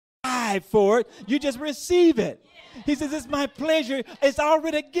strive for it. You just receive it. He says, it's my pleasure. It's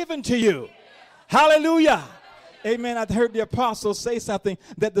already given to you. Hallelujah. Amen. I heard the apostle say something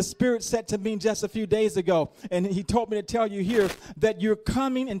that the Spirit said to me just a few days ago. And he told me to tell you here that you're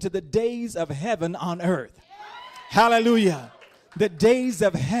coming into the days of heaven on earth. Hallelujah. The days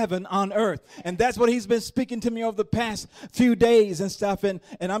of heaven on earth. And that's what he's been speaking to me over the past few days and stuff. And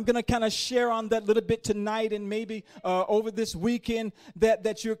I'm going to kind of share on that a little bit tonight and maybe over this weekend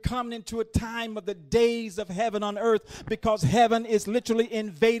that you're coming into a time of the days of heaven on earth, because heaven is literally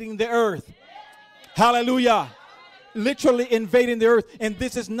invading the earth. Hallelujah. Literally invading the earth. And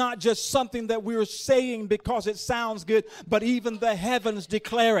this is not just something that we're saying because it sounds good, but even the heavens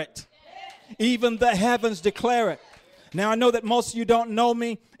declare it. Even the heavens declare it. Now, I know that most of you don't know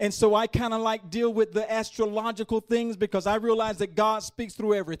me, and so I kind of like deal with the astrological things because I realize that God speaks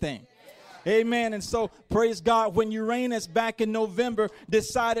through everything. Amen. And so, praise God, when Uranus back in November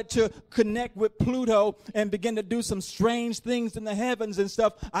decided to connect with Pluto and begin to do some strange things in the heavens and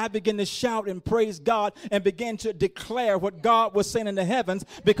stuff, I began to shout and praise God and began to declare what God was saying in the heavens,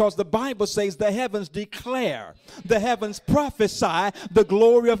 because the Bible says the heavens declare, the heavens prophesy the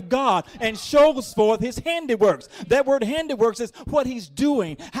glory of God and shows forth his handiworks. That word handiworks is what he's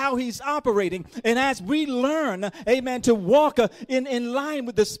doing, how he's operating. And as we learn, amen, to walk in line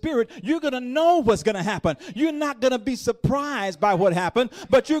with the Spirit, you're going to know what's going to happen. You're not going to be surprised by what happened,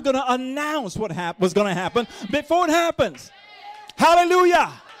 but you're going to announce what was going to happen before it happens. Hallelujah.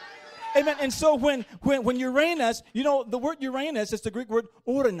 Amen. And so when Uranus, you know, the word Uranus is the Greek word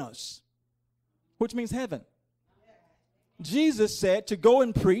Uranos, which means heaven. Jesus said to go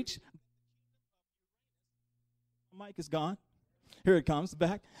and preach. The mic is gone. Here it comes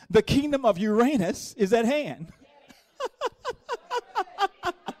back. The kingdom of Uranus is at hand.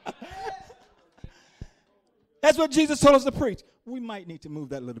 That's what Jesus told us to preach. We might need to move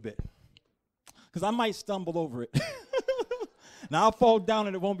that a little bit, because I might stumble over it. Now I'll fall down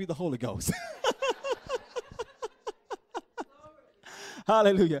and it won't be the Holy Ghost.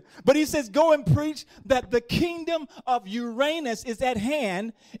 Hallelujah. But he says, go and preach that the kingdom of Uranus is at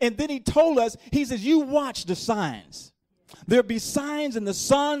hand. And then he told us, he says, you watch the signs. There'll be signs in the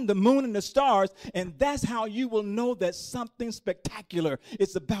sun, the moon, and the stars, and that's how you will know that something spectacular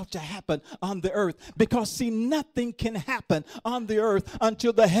is about to happen on the earth. Because, see, nothing can happen on the earth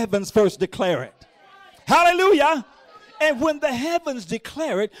until the heavens first declare it. Hallelujah. And when the heavens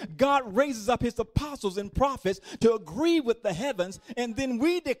declare it, God raises up his apostles and prophets to agree with the heavens, and then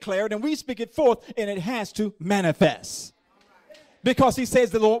we declare it and we speak it forth, and it has to manifest. Because he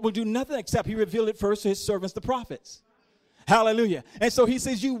says the Lord will do nothing except he reveal it first to his servants, the prophets. Hallelujah. And so he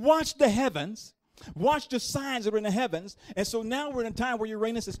says, you watch the heavens, watch the signs that are in the heavens. And so now we're in a time where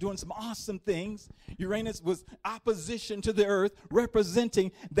Uranus is doing some awesome things. Uranus was opposition to the earth,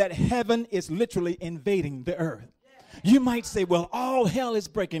 representing that heaven is literally invading the earth. You might say, well, all hell is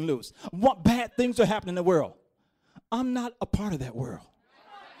breaking loose. What bad things are happening in the world? I'm not a part of that world.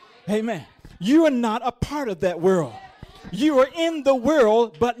 Amen. You are not a part of that world. You are in the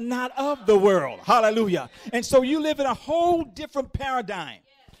world, but not of the world. Hallelujah. And so you live in a whole different paradigm.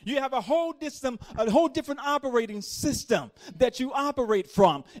 You have a whole different operating system that you operate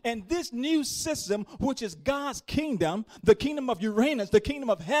from. And this new system, which is God's kingdom, the kingdom of Uranus, the kingdom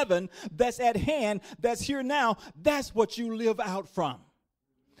of heaven that's at hand, that's here now, that's what you live out from.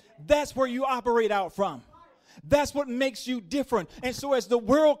 That's where you operate out from. That's what makes you different. And so as the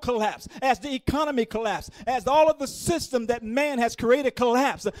world collapses, as the economy collapses, as all of the system that man has created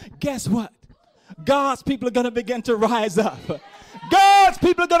collapse, guess what? God's people are going to begin to rise up. God's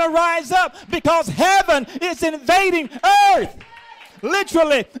people are going to rise up because heaven is invading earth.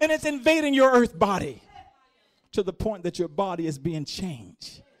 Literally. And it's invading your earth body to the point that your body is being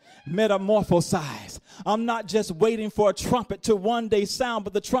changed. Metamorphosized. I'm not just waiting for a trumpet to one day sound,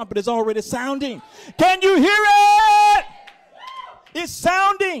 but the trumpet is already sounding. Can you hear it? It's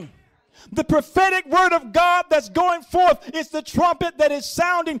sounding. The prophetic word of God that's going forth is the trumpet that is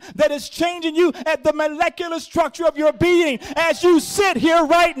sounding, that is changing you at the molecular structure of your being. As you sit here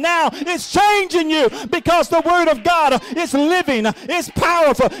right now, it's changing you because the word of God is living, it's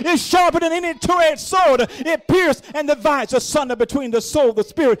powerful, it's sharper than any two-edged sword. It pierces and divides asunder between the soul, the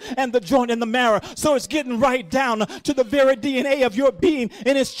spirit, and the joint and the marrow. So it's getting right down to the very DNA of your being,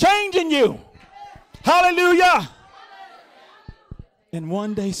 and it's changing you. Hallelujah. And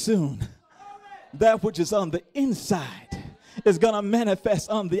one day soon, that which is on the inside is going to manifest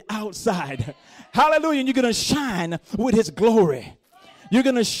on the outside. Hallelujah. And you're going to shine with his glory. You're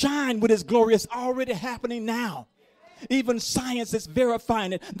going to shine with his glory. It's already happening now. Even science is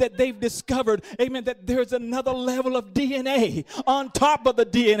verifying it, that they've discovered, amen, that there's another level of DNA on top of the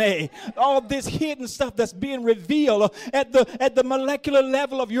DNA. All this hidden stuff that's being revealed at the molecular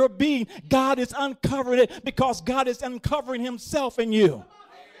level of your being, God is uncovering it because God is uncovering himself in you.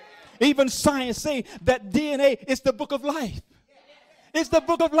 Even science say that DNA is the book of life. It's the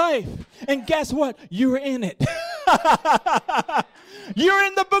book of life. And guess what? You're in it. You're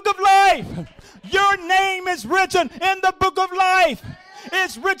in the book of life. Your name is written in the book of life.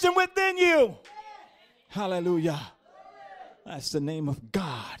 It's written within you. Hallelujah. That's the name of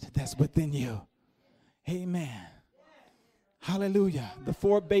God that's within you. Amen. Hallelujah. The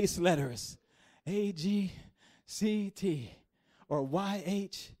 4 base letters, A-G-C-T or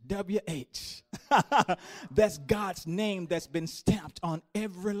Y-H-W-H. That's God's name that's been stamped on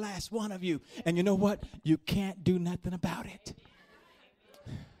every last one of you. And you know what? You can't do nothing about it.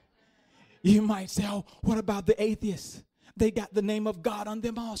 You might say, oh, what about the atheists? They got the name of God on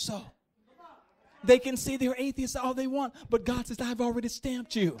them also. They can say they're atheists all they want, but God says, I've already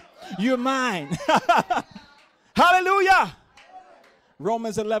stamped you. You're mine. Hallelujah.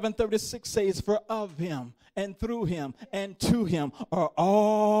 Romans 11:36 says, for of him and through him and to him are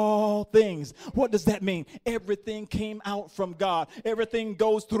all things. What does that mean? Everything came out from God. Everything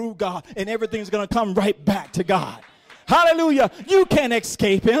goes through God, and everything's going to come right back to God. Hallelujah. You can't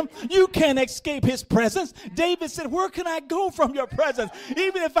escape him. You can't escape his presence. David said, where can I go from your presence?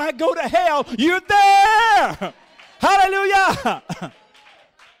 Even if I go to hell, you're there. Hallelujah.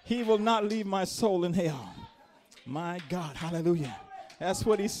 He will not leave my soul in hell. My God. Hallelujah. That's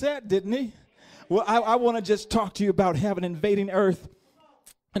what he said, didn't he? Well, I want to just talk to you about heaven invading earth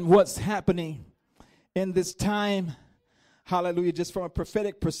and what's happening in this time. Hallelujah. Just from a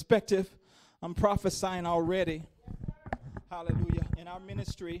prophetic perspective, I'm prophesying already. Hallelujah. In our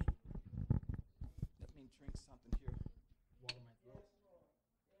ministry, let me drink something here. Water my throat.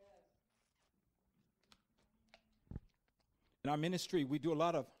 In our ministry, we do a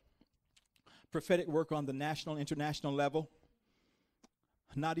lot of prophetic work on the national, international level.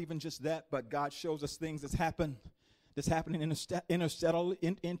 Not even just that, but God shows us things that's happening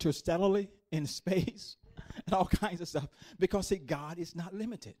interstellarly in space and all kinds of stuff. Because, see, God is not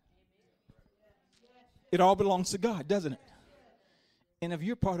limited. It all belongs to God, doesn't it? And if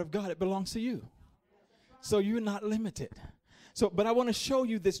you're part of God, it belongs to you. So you're not limited. But I want to show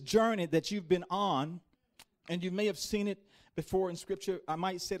you this journey that you've been on, and you may have seen it before in Scripture. I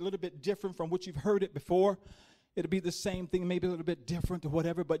might say it a little bit different from what you've heard it before. It'll be the same thing, maybe a little bit different or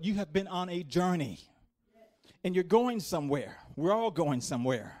whatever, but you have been on a journey. And you're going somewhere. We're all going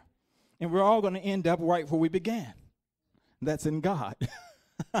somewhere. And we're all going to end up right where we began. That's in God.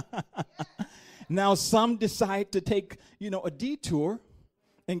 Now, some decide to take, a detour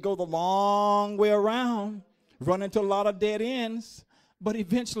and go the long way around, run into a lot of dead ends, but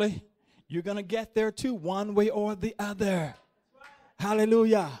eventually you're going to get there too, one way or the other.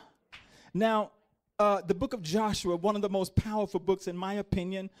 Hallelujah. Now, the book of Joshua, one of the most powerful books, in my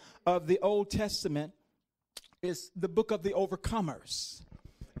opinion, of the Old Testament, is the book of the overcomers.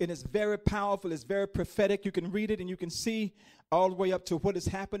 It is very powerful. It's very prophetic. You can read it and you can see all the way up to what is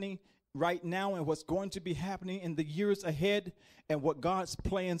happening right now and what's going to be happening in the years ahead and what God's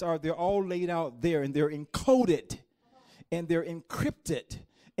plans are. They're all laid out there, and they're encoded and they're encrypted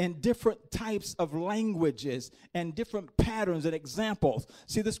in different types of languages and different patterns and examples.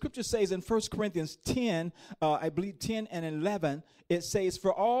 See, the scripture says in 1 Corinthians 10, I believe 10 and 11, it says,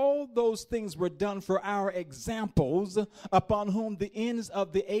 for all those things were done for our examples, upon whom the ends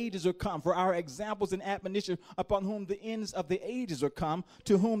of the ages are come. For our examples and admonition, upon whom the ends of the ages are come,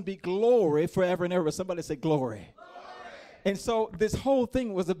 to whom be glory forever and ever. Somebody say glory. And so this whole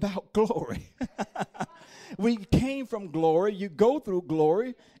thing was about glory. We came from glory, you go through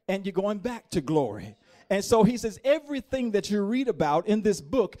glory, and you're going back to glory. And so he says everything that you read about in this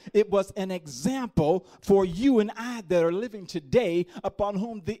book, it was an example for you and I that are living today, upon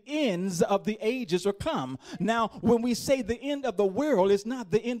whom the ends of the ages are come. Now, when we say the end of the world, it's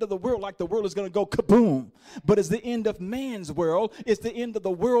not the end of the world like the world is going to go kaboom, but it's the end of man's world. It's the end of the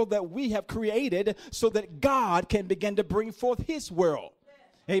world that we have created so that God can begin to bring forth his world.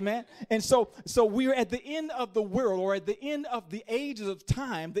 Amen. And so we're at the end of the world, or at the end of the ages of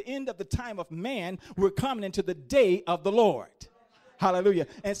time, the end of the time of man. We're coming into the day of the Lord. Hallelujah.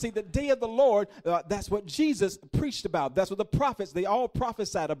 And see, the day of the Lord, that's what Jesus preached about. That's what the prophets, they all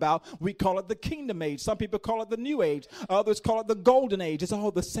prophesied about. We call it the kingdom age. Some people call it the new age. Others call it the golden age. It's all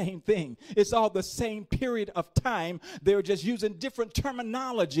the same thing. It's all the same period of time. They're just using different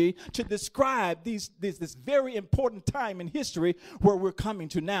terminology to describe this very important time in history where we're coming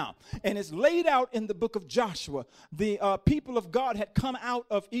to now. And it's laid out in the book of Joshua. The people of God had come out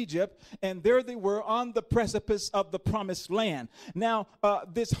of Egypt, and there they were on the precipice of the promised land. Now,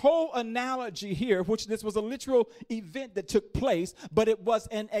 this whole analogy here, which this was a literal event that took place, but it was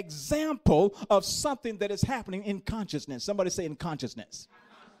an example of something that is happening in consciousness. Somebody say in consciousness.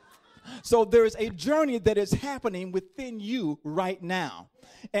 So there is a journey that is happening within you right now.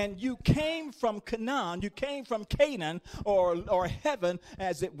 And you came from Canaan, you came from Canaan or heaven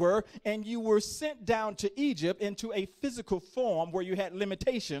as it were, and you were sent down to Egypt into a physical form where you had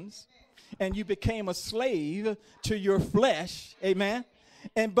limitations. And you became a slave to your flesh, amen.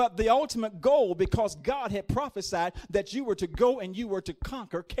 But the ultimate goal, because God had prophesied that you were to go and you were to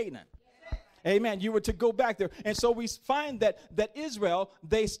conquer Canaan. Amen. You were to go back there. And so we find that Israel,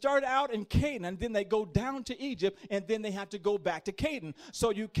 they start out in Canaan, then they go down to Egypt, and then they have to go back to Canaan.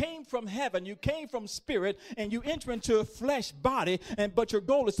 So you came from heaven, you came from spirit, and you enter into a flesh body, but your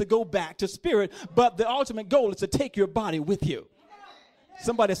goal is to go back to spirit. But the ultimate goal is to take your body with you.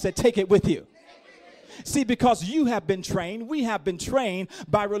 Somebody said, take it with you. See, because you have been trained, we have been trained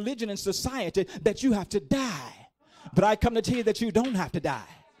by religion and society that you have to die. But I come to tell you that you don't have to die.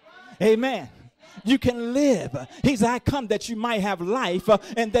 Amen. You can live. He said, I come that you might have life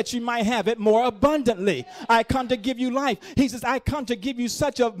and that you might have it more abundantly. I come to give you life. He says, I come to give you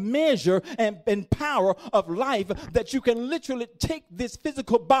such a measure and power of life that you can literally take this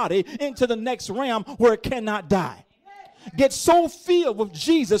physical body into the next realm where it cannot die. Get so filled with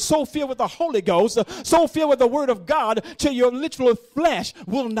Jesus, so filled with the Holy Ghost, so filled with the Word of God till your literal flesh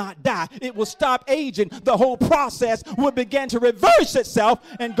will not die. It will stop aging. The whole process will begin to reverse itself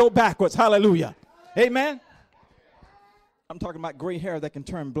and go backwards. Hallelujah. Amen. I'm talking about gray hair that can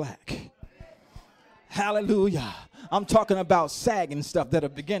turn black. Hallelujah. I'm talking about sagging stuff that'll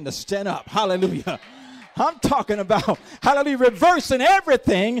begin to stand up. Hallelujah. I'm talking about, hallelujah, reversing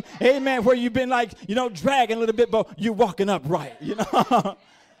everything, amen, where you've been like, dragging a little bit, but you're walking upright,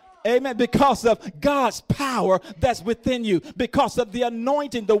 Amen, because of God's power that's within you, because of the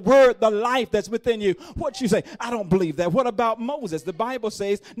anointing, the word, the life that's within you. What you say? I don't believe that. What about Moses? The Bible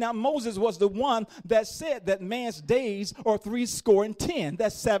says, now Moses was the one that said that man's days are 70.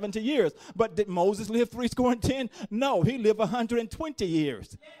 That's 70 years. But did Moses live 70? No, he lived 120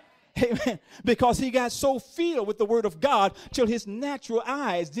 years. Amen. Because he got so filled with the word of God till his natural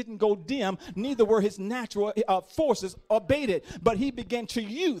eyes didn't go dim, neither were his natural forces abated, but he began to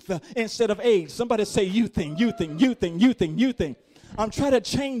youth instead of age. Somebody say youthing, youthing, youthing, youthing, youthing. I'm trying to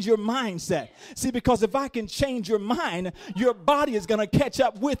change your mindset. See, because if I can change your mind, your body is going to catch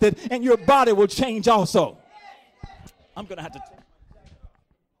up with it, and your body will change also. I'm going to have to take my jacket off.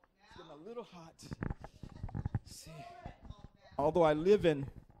 It's getting a little hot. See, although I live in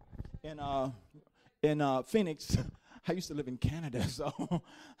Phoenix, I used to live in Canada,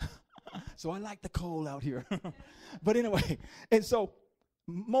 so I like the cold out here. But anyway, and so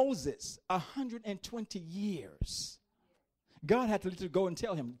Moses, 120 years, God had to literally go and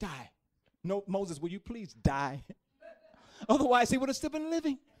tell him, die. No, Moses, will you please die? Otherwise, he would have still been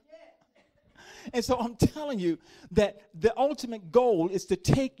living. And so I'm telling you that the ultimate goal is to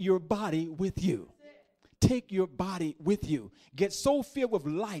take your body with you. Take your body with you. Get so filled with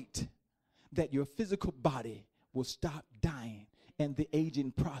light that your physical body will stop dying and the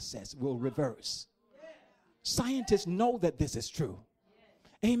aging process will reverse. Scientists know that this is true.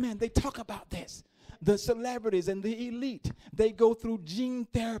 Amen. They talk about this. The celebrities and the elite, they go through gene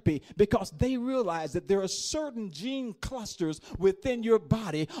therapy because they realize that there are certain gene clusters within your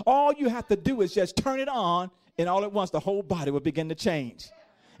body. All you have to do is just turn it on, and all at once the whole body will begin to change.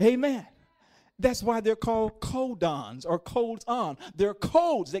 Amen. That's why they're called codons or codes on. They're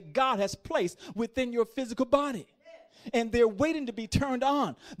codes that God has placed within your physical body. And they're waiting to be turned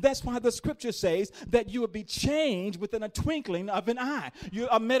on. That's why the scripture says that you will be changed within a twinkling of an eye.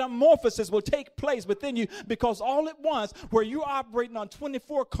 A metamorphosis will take place within you, because all at once, where you're operating on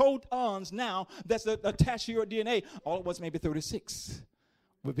 24 codons now that's attached to your DNA, all at once maybe 36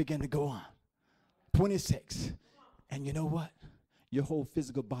 will begin to go on. 26. And you know what? Your whole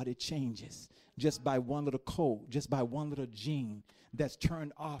physical body changes just by one little code, just by one little gene that's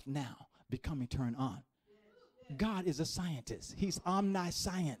turned off now, becoming turned on. God is a scientist. He's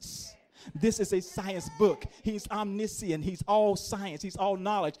omniscience. This is a science book. He's omniscient. He's all science. He's all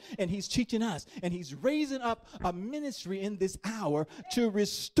knowledge. And he's teaching us. And he's raising up a ministry in this hour to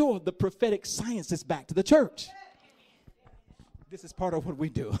restore the prophetic sciences back to the church. This is part of what we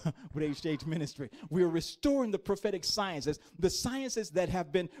do with HH Ministry. We're restoring the prophetic sciences, the sciences that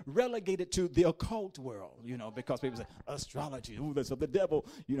have been relegated to the occult world, because people say, astrology, that's of the devil,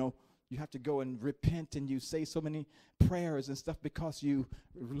 You have to go and repent, and you say so many prayers and stuff because you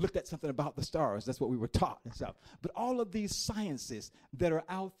looked at something about the stars. That's what we were taught and stuff. But all of these sciences that are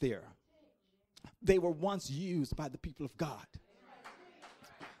out there, they were once used by the people of God.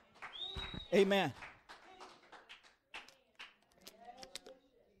 Amen.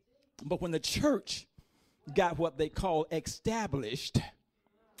 But when the church got what they call established,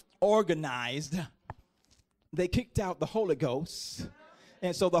 organized, they kicked out the Holy Ghost.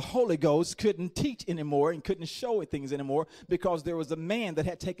 And so the Holy Ghost couldn't teach anymore and couldn't show things anymore because there was a man that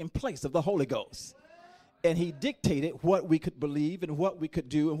had taken place of the Holy Ghost. And he dictated what we could believe and what we could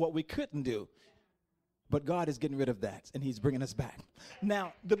do and what we couldn't do. But God is getting rid of that, and he's bringing us back.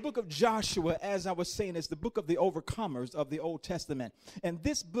 Now, the book of Joshua, as I was saying, is the book of the overcomers of the Old Testament. And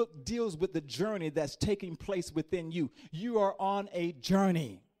this book deals with the journey that's taking place within you. You are on a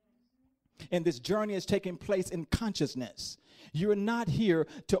journey. And this journey is taking place in consciousness. You're not here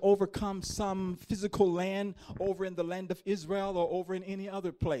to overcome some physical land over in the land of Israel or over in any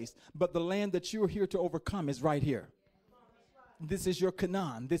other place. But the land that you're here to overcome is right here. This is your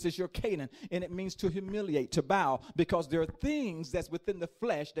Canaan. This is your Canaan. And it means to humiliate, to bow, because there are things that's within the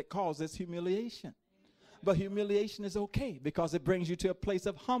flesh that causes humiliation. But humiliation is okay because it brings you to a place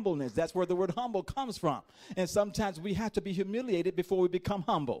of humbleness. That's where the word humble comes from. And sometimes we have to be humiliated before we become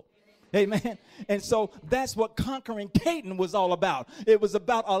humble. Amen. And so that's what conquering Canaan was all about. It was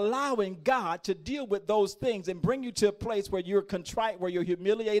about allowing God to deal with those things and bring you to a place where you're contrite, where you're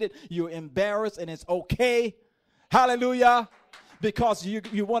humiliated, you're embarrassed, and it's okay. Hallelujah. Because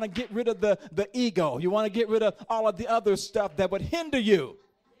you want to get rid of the ego. You want to get rid of all of the other stuff that would hinder you.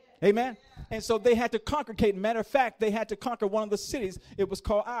 Amen. And so they had to conquer Canaan. Matter of fact, they had to conquer one of the cities. It was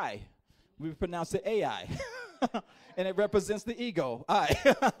called Ai. We pronounce it Ai. And it represents the ego. Ai.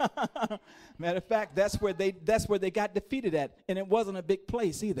 Matter of fact, that's where they got defeated at. And it wasn't a big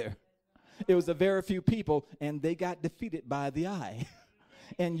place either. It was a very few people, and they got defeated by the Ai.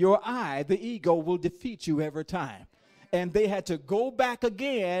 And your I, the ego, will defeat you every time. And they had to go back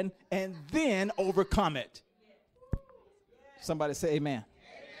again and then overcome it. Somebody say amen.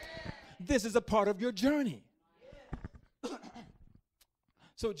 This is a part of your journey.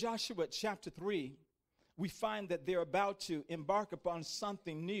 So Joshua chapter 3, we find that they're about to embark upon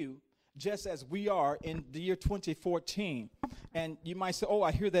something new, just as we are in the year 2014. And you might say, oh,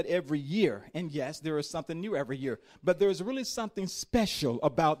 I hear that every year. And yes, there is something new every year. But there's really something special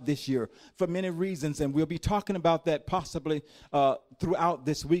about this year for many reasons. And we'll be talking about that possibly throughout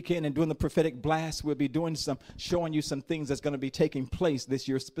this weekend. And during the prophetic blast, we'll be showing you some things that's going to be taking place this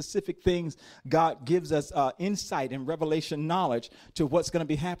year. Specific things. God gives us insight and revelation knowledge to what's going to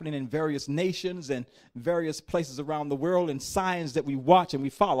be happening in various nations and various places around the world, and signs that we watch and we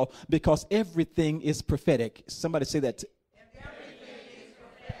follow, because everything is prophetic. Somebody say that.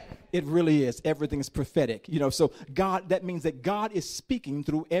 It really is. Everything is prophetic. So that means that God is speaking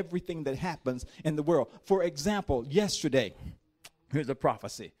through everything that happens in the world. For example, yesterday, here's a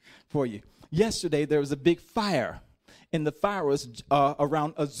prophecy for you. Yesterday, there was a big fire, and the fire was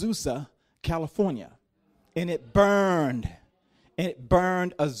around Azusa, California, and it burned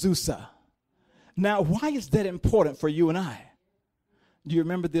Azusa. Now, why is that important for you and I? Do you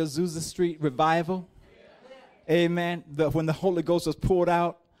remember the Azusa Street revival? Amen. When the Holy Ghost was poured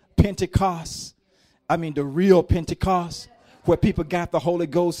out. Pentecost, the real Pentecost, where people got the Holy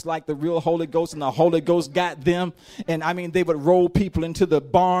Ghost like the real Holy Ghost, and the Holy Ghost got them. And they would roll people into the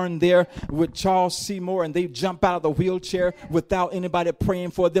barn there with Charles Seymour, and they'd jump out of the wheelchair without anybody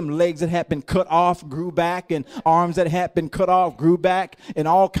praying for them. Legs that had been cut off grew back, and arms that had been cut off grew back, and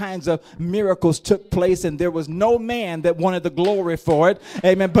all kinds of miracles took place. And there was no man that wanted the glory for it.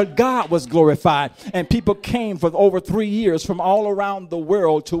 Amen. But God was glorified. And people came for over 3 years from all around the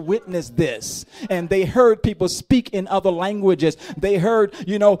world to witness this. And they heard people speak in other languages. They heard,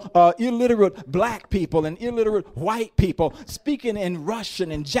 illiterate black people and illiterate white people speaking in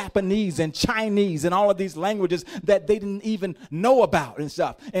Russian and Japanese and Chinese and all of these languages that they didn't even know about and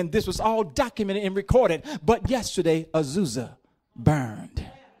stuff. And this was all documented and recorded. But yesterday, Azusa burned.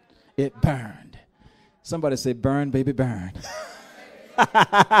 It burned. Somebody say, burn, baby, burn.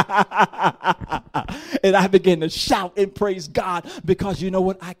 And I began to shout and praise God because you know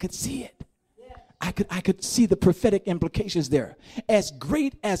what? I could see it. I could see the prophetic implications there. As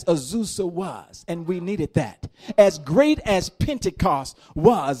great as Azusa was, and we needed that. As great as Pentecost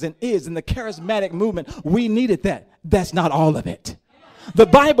was and is in the charismatic movement, we needed that. That's not all of it. The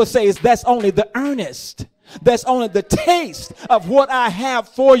Bible says that's only the earnest. That's only the taste of what I have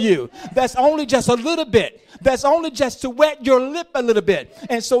for you. That's only just a little bit. That's only just to wet your lip a little bit.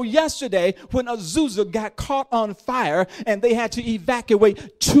 And so yesterday, when Azusa got caught on fire and they had to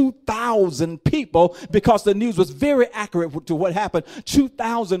evacuate 2,000 people because the news was very accurate to what happened,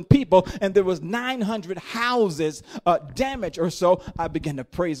 2,000 people, and there was 900 houses damaged or so, I began to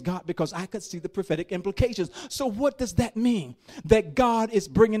praise God because I could see the prophetic implications. So what does that mean? That God is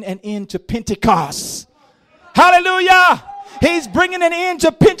bringing an end to Pentecost. Hallelujah. He's bringing an end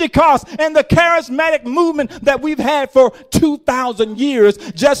to Pentecost and the charismatic movement that we've had for 2,000 years,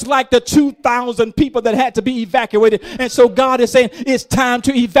 just like the 2,000 people that had to be evacuated. And so God is saying it's time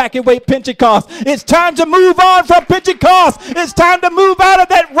to evacuate Pentecost. It's time to move on from Pentecost. It's time to move out of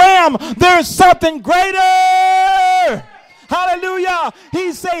that realm. There's something greater. Hallelujah.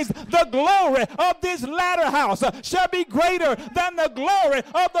 He says the glory of this latter house shall be greater than the glory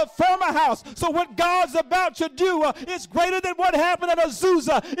of the former house. So what God's about to do is greater than what happened at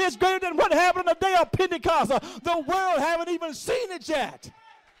Azusa. It's greater than what happened on the day of Pentecost. The world haven't even seen it yet.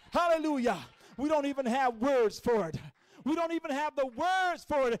 Hallelujah. We don't even have words for it. We don't even have the words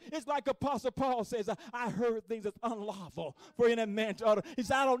for it. It's like Apostle Paul says, I heard things that's unlawful for any man to utter. He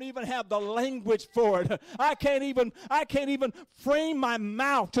says, I don't even have the language for it. I can't even frame my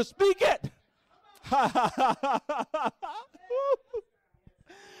mouth to speak it.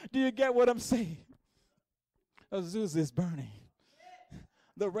 Do you get what I'm saying? Azusa is burning.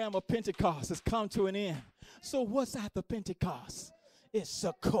 The realm of Pentecost has come to an end. So what's after Pentecost? It's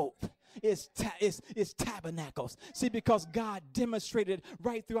Sukkot. It's tabernacles. See, because God demonstrated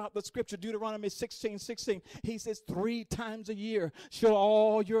right throughout the scripture, Deuteronomy 16:16, he says 3 times a year shall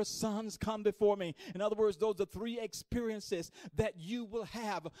all your sons come before me. In other words, those are 3 experiences that you will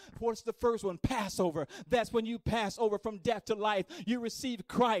have. What's the first one? Passover. That's when you pass over from death to life. You receive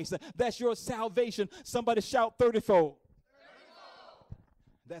Christ. That's your salvation. Somebody shout 30-fold.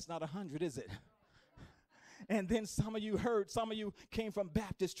 That's not 100, is it? And then some of you came from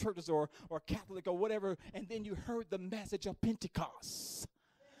Baptist churches or Catholic or whatever, and then you heard the message of Pentecost.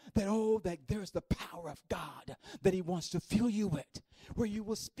 That there's the power of God that he wants to fill you with, where you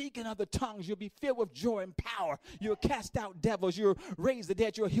will speak in other tongues. You'll be filled with joy and power. You'll cast out devils. You'll raise the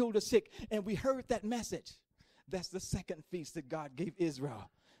dead. You'll heal the sick. And we heard that message. That's the second feast that God gave Israel,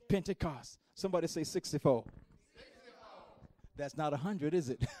 Pentecost. Somebody say 64. That's not 100, is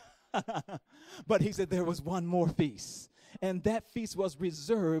it? But he said there was one more feast, and that feast was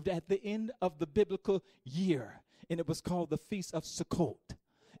reserved at the end of the biblical year, and it was called the Feast of Sukkot.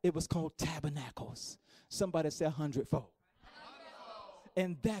 It was called Tabernacles. Somebody say 100-fold.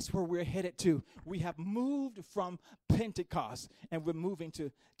 And that's where we're headed to. We have moved from Pentecost and we're moving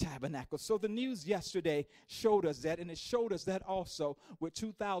to Tabernacles. So the news yesterday showed us that, and it showed us that also with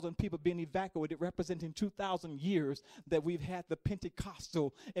 2,000 people being evacuated, representing 2,000 years that we've had the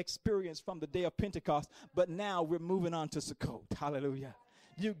Pentecostal experience from the day of Pentecost. But now we're moving on to Sukkot. Hallelujah.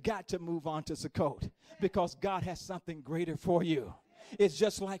 You got to move on to Sukkot because God has something greater for you. It's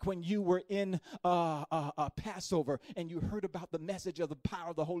just like when you were in Passover and you heard about the message of the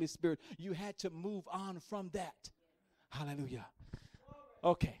power of the Holy Spirit. You had to move on from that. Hallelujah.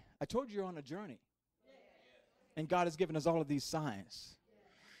 Okay, I told you you're on a journey. And God has given us all of these signs.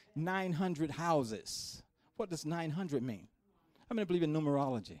 900 houses. What does 900 mean? I'm going to believe in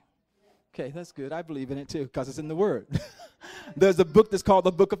numerology. Okay, that's good. I believe in it too because it's in the Word. There's a book that's called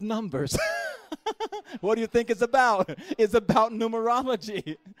the Book of Numbers. What do you think it's about? It's about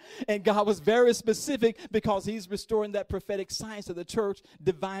numerology. And God was very specific because he's restoring that prophetic science of the church,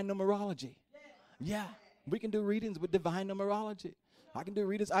 divine numerology. Yeah, we can do readings with divine numerology. I can do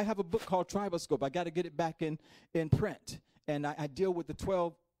readings. I have a book called Triboscope. I got to get it back in print. And I deal with the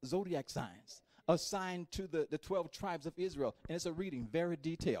 12 zodiac signs assigned to the 12 tribes of Israel. And it's a reading, very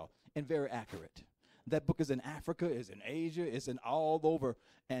detailed and very accurate. That book is in Africa, is in Asia, is in all over,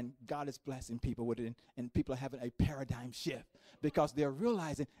 and God is blessing people with it, and people are having a paradigm shift because they're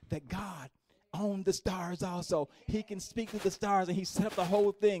realizing that God owned the stars also. He can speak to the stars, and he set up the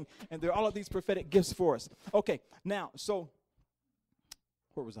whole thing, and there are all of these prophetic gifts for us. Okay, now, so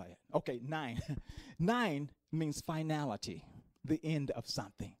where was I at? Okay, 9. 9 means finality, the end of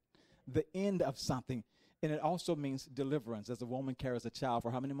something, the end of something, and it also means deliverance. As a woman carries a child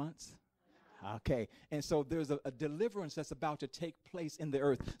for how many months? Okay, and so there's a deliverance that's about to take place in the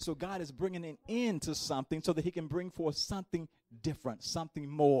earth. So God is bringing an end to something so that he can bring forth something different, something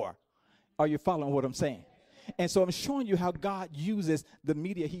more. Are you following what I'm saying? And so I'm showing you how God uses the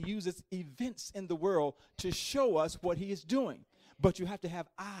media. He uses events in the world to show us what he is doing. But you have to have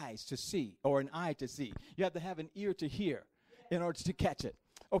eyes to see, or an eye to see. You have to have an ear to hear in order to catch it.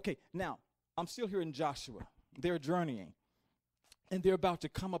 Okay, now, I'm still here in Joshua. They're journeying, and they're about to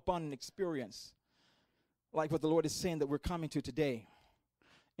come upon an experience like what the Lord is saying that we're coming to today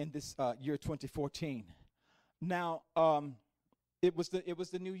in this year 2014. Now, it was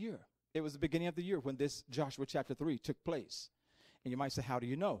the new year. It was the beginning of the year when this Joshua chapter 3 took place. And you might say, how do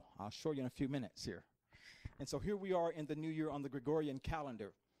you know? I'll show you in a few minutes here. And so here we are in the new year on the Gregorian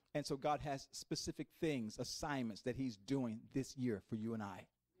calendar. And so God has specific things, assignments that he's doing this year for you and I.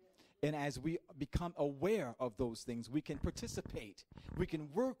 And as we become aware of those things, we can participate. We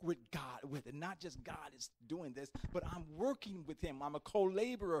can work with God with it. Not just God is doing this, but I'm working with him. I'm a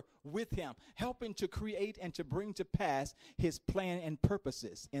co-laborer with him, helping to create and to bring to pass his plan and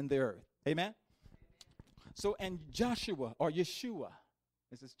purposes in the earth. Amen? So, and Joshua, or Yeshua,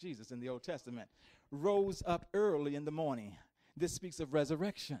 this is Jesus in the Old Testament, rose up early in the morning. This speaks of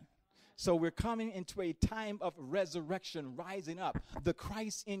resurrection. So we're coming into a time of resurrection, rising up. The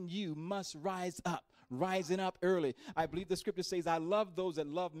Christ in you must rise up, rising up early. I believe the scripture says, I love those that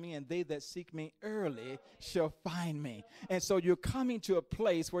love me, and they that seek me early shall find me. And so you're coming to a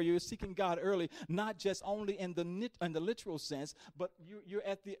place where you're seeking God early, not just only in the literal sense, but you're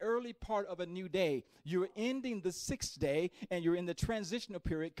at the early part of a new day. You're ending the 6th day, and you're in the transitional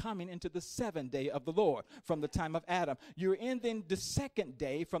period coming into the 7th day of the Lord from the time of Adam. You're ending the 2nd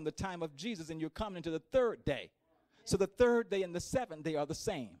day from the time of Jesus, and you're coming into the 3rd day. So the 3rd day and the 7th day are the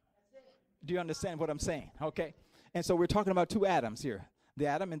same. Do you understand what I'm saying? Okay. And so we're talking about two Adams here, the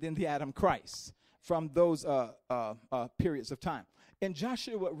Adam and then the Adam Christ from those periods of time. And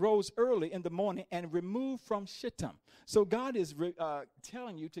Joshua rose early in the morning and removed from Shittim. So God is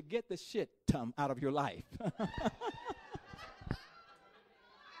telling you to get the Shittim out of your life.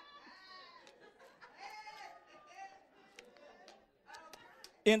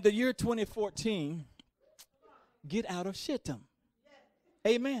 In the year 2014, get out of Shittim.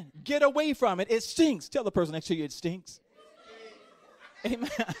 Amen. Get away from it. It stinks. Tell the person next to you it stinks.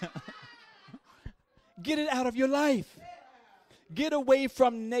 Amen. Get it out of your life. Get away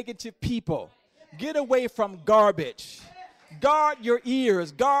from negative people. Get away from garbage. Guard your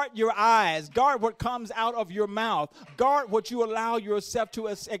ears. Guard your eyes. Guard what comes out of your mouth. Guard what you allow yourself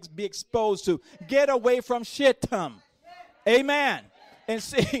to be exposed to. Get away from Shittim. Amen. And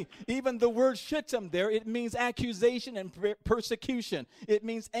see, even the word shittim there, it means accusation and persecution. It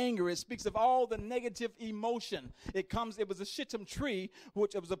means anger. It speaks of all the negative emotion. It was a shittim tree,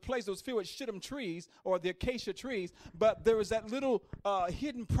 which it was a place that was filled with shittim trees or the acacia trees. But there was that little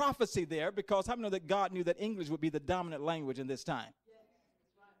hidden prophecy there, because how many know that God knew that English would be the dominant language in this time?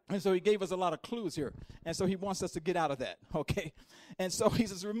 And so he gave us a lot of clues here. And so he wants us to get out of that, okay? And so he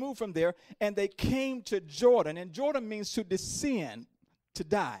says, remove from there. And they came to Jordan. And Jordan means to descend. To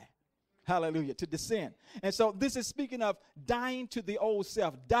die. Hallelujah. To descend. And so this is speaking of dying to the old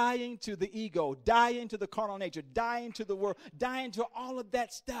self, dying to the ego, dying to the carnal nature, dying to the world, dying to all of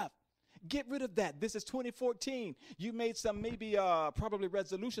that stuff. Get rid of that. This is 2014. You made some maybe probably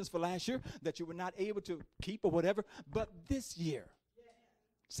resolutions for last year that you were not able to keep or whatever. But this year,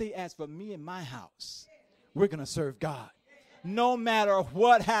 say, as for me and my house, we're going to serve God. No matter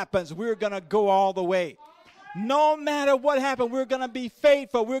what happens, we're going to go all the way. No matter what happened, we're going to be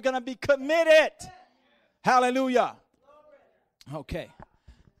faithful. We're going to be committed. Hallelujah. Okay.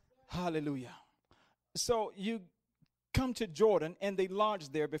 Hallelujah. So you come to Jordan, and they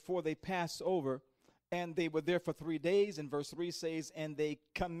lodged there before they passed over, and they were there for 3 days. And verse 3 says, and they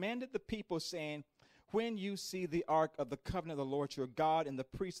commanded the people, saying, when you see the ark of the covenant of the Lord your God and the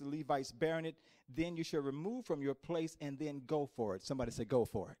priests and the Levites bearing it, then you shall remove from your place and then go for it. Somebody say, go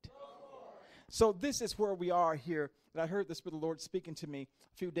for it. So this is where we are here. And I heard the Spirit of the Lord speaking to me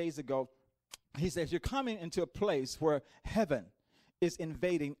a few days ago. He says, you're coming into a place where heaven is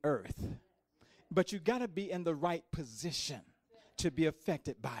invading earth. But you got to be in the right position to be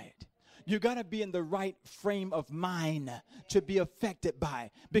affected by it. You got to be in the right frame of mind to be affected by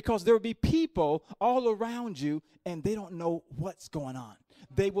it. Because there will be people all around you, and they don't know what's going on.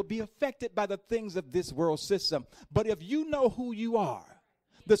 They will be affected by the things of this world system. But if you know who you are,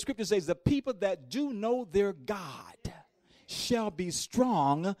 the scripture says the people that do know their God shall be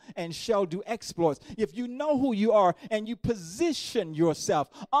strong and shall do exploits. If you know who you are and you position yourself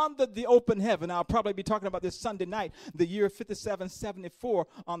under the open heaven, I'll probably be talking about this Sunday night, the year 5774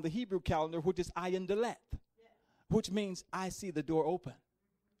 on the Hebrew calendar, which is Int'l, which means I see the door open,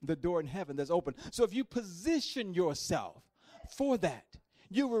 the door in heaven that's open. So if you position yourself for that,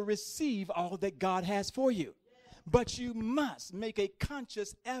 you will receive all that God has for you. But you must make a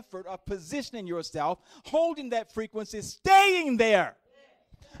conscious effort of positioning yourself, holding that frequency, staying there,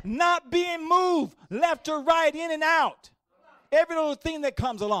 not being moved left or right, in and out, every little thing that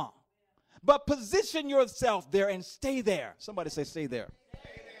comes along. But position yourself there and stay there. Somebody say, stay there.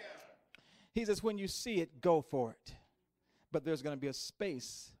 He says, when you see it, go for it. But there's going to be a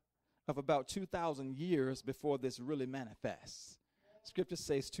space of about 2,000 years before this really manifests. Scripture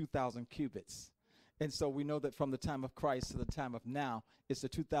says 2,000 cubits. And so we know that from the time of Christ to the time of now, it's the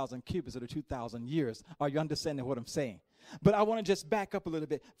 2,000 cubits or the 2,000 years. Are you understanding what I'm saying? But I want to just back up a little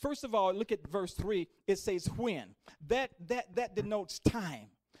bit. First of all, look at verse 3. It says when. That denotes time.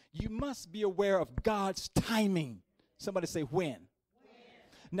 You must be aware of God's timing. Somebody say when.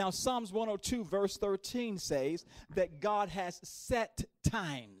 Now, Psalms 102 verse 13 says that God has set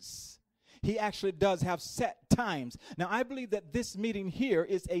times. He actually does have set times. Now, I believe that this meeting here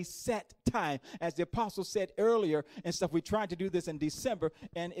is a set time. As the apostle said earlier and stuff, we tried to do this in December,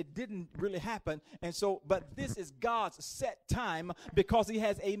 and it didn't really happen. And so, but this is God's set time because he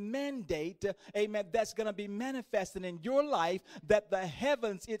has a mandate, amen, that's going to be manifested in your life that the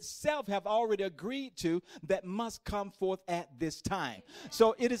heavens itself have already agreed to that must come forth at this time.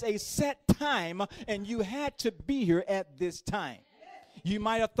 So it is a set time, and you had to be here at this time. You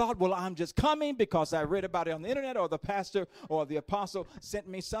might have thought, well, I'm just coming because I read about it on the internet, or the pastor or the apostle sent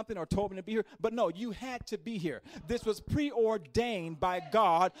me something or told me to be here. But no, you had to be here. This was preordained by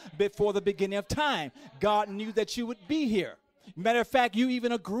God before the beginning of time. God knew that you would be here. Matter of fact, you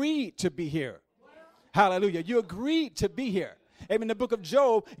even agreed to be here. Hallelujah. You agreed to be here. In the book of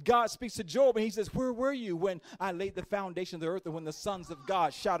Job, God speaks to Job and he says, where were you when I laid the foundation of the earth and when the sons of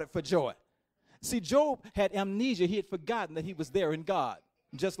God shouted for joy? See, Job had amnesia. He had forgotten that he was there in God,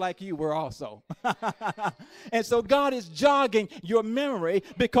 just like you were also. And so God is jogging your memory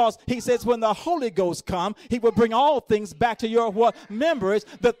because he says when the Holy Ghost come, he will bring all things back to your memories,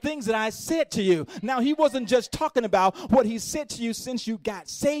 the things that I said to you. Now, he wasn't just talking about what he said to you since you got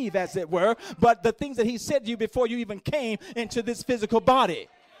saved, as it were, but the things that he said to you before you even came into this physical body.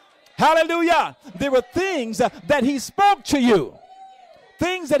 Hallelujah. There were things that he spoke to you.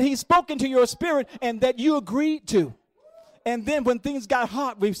 Things that he spoke into your spirit and that you agreed to. And then when things got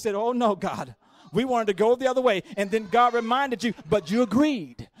hot, we said, oh no, God, we wanted to go the other way. And then God reminded you, but you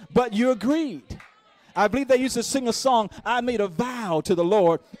agreed. But you agreed. I believe they used to sing a song, I made a vow to the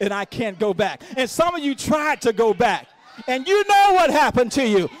Lord and I can't go back. And some of you tried to go back. And you know what happened to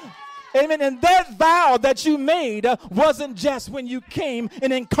you. Amen. And that vow that you made wasn't just when you came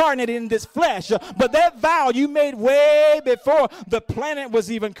and incarnated in this flesh, but that vow you made way before the planet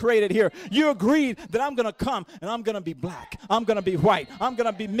was even created here. You agreed that I'm going to come and I'm going to be black. I'm going to be white. I'm going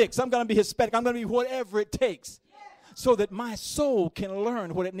to be mixed. I'm going to be Hispanic. I'm going to be whatever it takes so that my soul can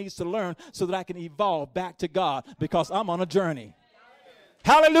learn what it needs to learn so that I can evolve back to God because I'm on a journey.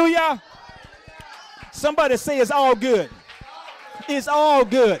 Hallelujah. Somebody say it's all good. It's all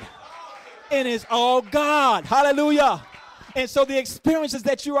good. And it's all God. Hallelujah. And so the experiences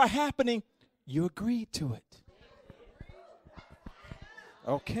that you are happening, you agreed to it.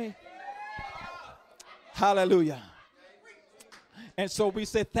 Okay. Hallelujah. And so we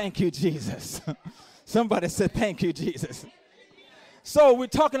said, thank you, Jesus. Somebody said, thank you, Jesus. So we're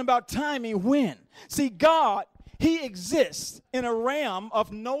talking about timing when. See, God, he exists in a realm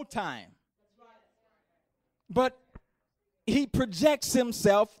of no time. But he projects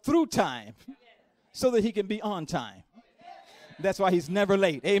himself through time so that he can be on time. That's why he's never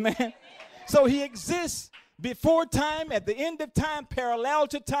late. Amen. So he exists before time, at the end of time, parallel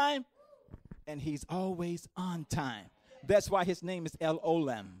to time, and he's always on time. That's why his name is El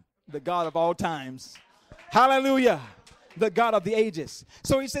Olam, the God of all times. Hallelujah. The God of the ages.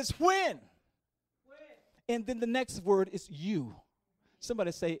 So he says, when? And then the next word is you.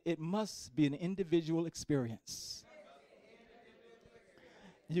 Somebody say, it must be an individual experience.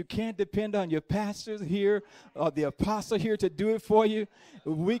 You can't depend on your pastors here or the apostle here to do it for you.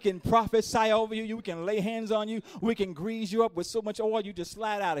 We can prophesy over you. We can lay hands on you. We can grease you up with so much oil you just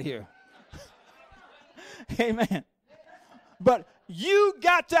slide out of here. Amen. But you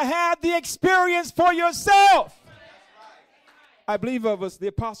got to have the experience for yourself. I believe it was the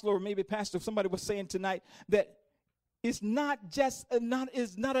apostle or maybe pastor, somebody was saying tonight that it's not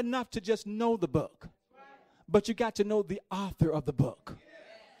enough to just know the book, but you got to know the author of the book.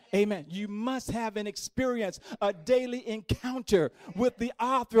 Amen. You must have an experience, a daily encounter with the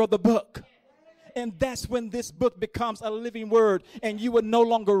author of the book. And that's when this book becomes a living word, and you will no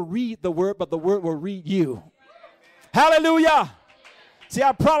longer read the word, but the word will read you. Hallelujah. See,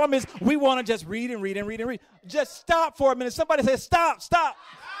 our problem is we want to just read and read and read and read. Just stop for a minute. Somebody say, stop, stop.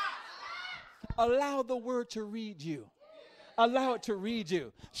 Allow the word to read you. Allow it to read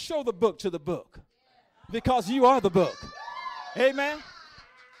you. Show the book to the book, because you are the book. Amen.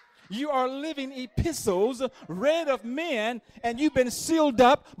 You are living epistles read of men, and you've been sealed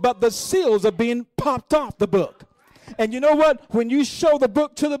up, but the seals are being popped off the book. And you know what? When you show the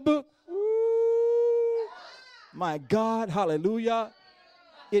book to the book, ooh, my God, hallelujah,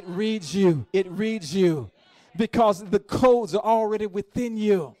 it reads you. It reads you, because the codes are already within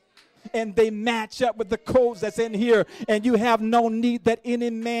you. And they match up with the codes that's in here. And you have no need that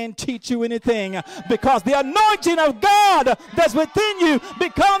any man teach you anything, because the anointing of God that's within you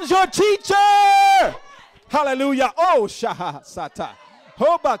becomes your teacher. Hallelujah. Oh, shaha sata.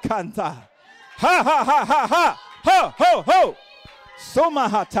 Hobakanta. Ha ha ha ha ha. Ho ho ho.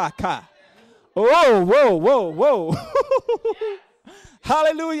 Somahataka. Oh, whoa, whoa, whoa.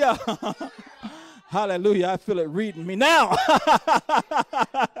 Hallelujah. Hallelujah. I feel it reading me now.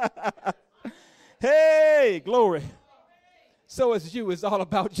 Hey, glory. So it's you. It's all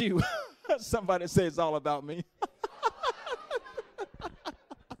about you. Somebody say it's all about me.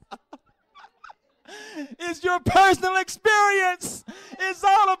 It's your personal experience. It's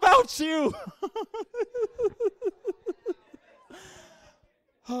all about you.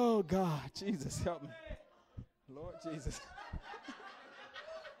 Oh, God. Jesus, help me. Lord Jesus.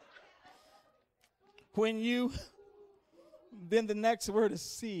 Then the next word is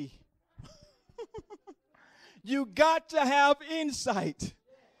see. You got to have insight.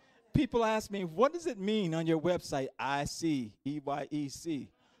 People ask me, what does it mean on your website? I see, EYEC.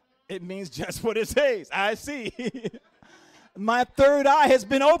 It means just what it says. I see. My third eye has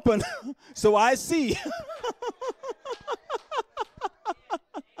been opened, so I see.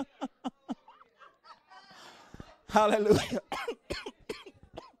 Hallelujah.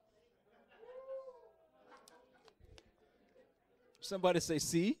 Somebody say,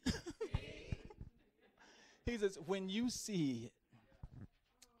 see. He says, when you see it,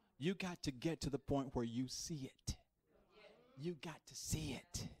 you got to get to the point where you see it. You got to see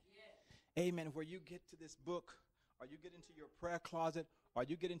it. Amen. Where you get to this book, or you get into your prayer closet, or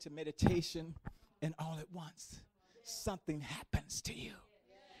you get into meditation, and all at once, something happens to you.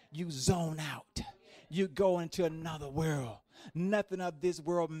 You zone out. You go into another world. Nothing of this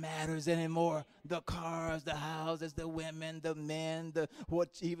world matters anymore. The cars, the houses, the women, the men,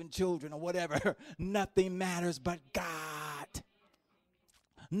 even children or whatever. Nothing matters but God.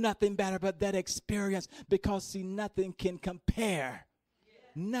 Nothing matters but that experience, because see, nothing can compare.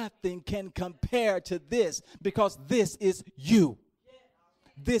 Nothing can compare to this, because this is you.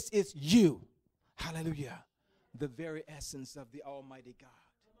 This is you. Hallelujah. The very essence of the Almighty God.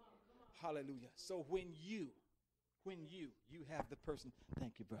 Hallelujah. So when you have the person,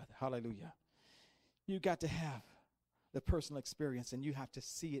 thank you, brother. Hallelujah. You got to have the personal experience, and you have to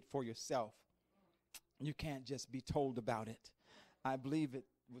see it for yourself. You can't just be told about it. I believe it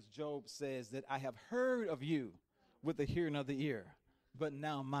was Job says that I have heard of you with the hearing of the ear, but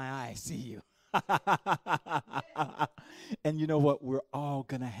now my eyes see you. And you know what? We're all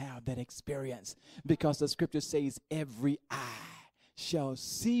going to have that experience, because the scripture says every eye shall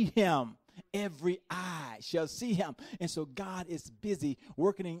see him. Every eye shall see him. And so God is busy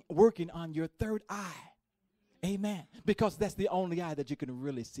working on your third eye. Amen. Because that's the only eye that you can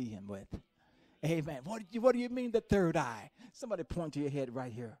really see him with. Amen. What do you mean the third eye? Somebody point to your head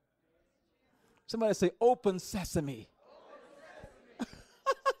right here. Somebody say, open sesame.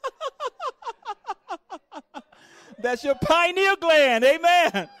 That's your pineal gland.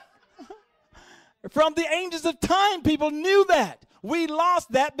 Amen. From the ages of time, people knew that. We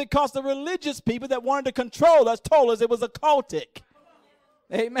lost that because the religious people that wanted to control us told us it was occultic.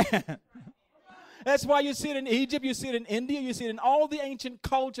 Amen. That's why you see it in Egypt, you see it in India, you see it in all the ancient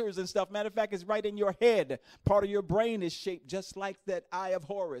cultures and stuff. Matter of fact, it's right in your head. Part of your brain is shaped just like that eye of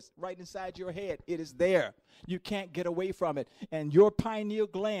Horus, right inside your head. It is there. You can't get away from it. And your pineal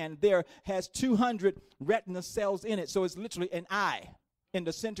gland there has 200 retina cells in it. So it's literally an eye in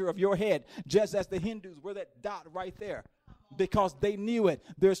the center of your head, just as the Hindus were that dot right there. Because they knew it.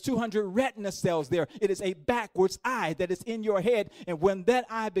 There's 200 retina cells there. It is a backwards eye that is in your head. And when that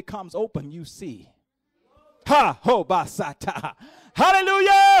eye becomes open, you see. Ha ho basata.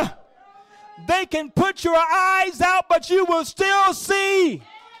 Hallelujah. They can put your eyes out, but you will still see.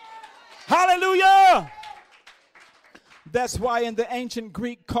 Hallelujah. That's why in the ancient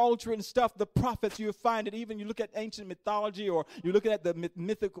Greek culture and stuff, the prophets, you find it, even you look at ancient mythology or you look at the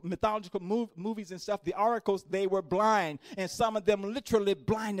mythological movies and stuff, the oracles, they were blind. And some of them literally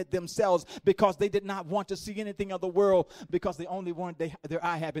blinded themselves because they did not want to see anything of the world, because they only wanted, their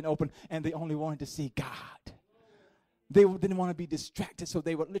eye had been opened and they only wanted to see God. They didn't want to be distracted, so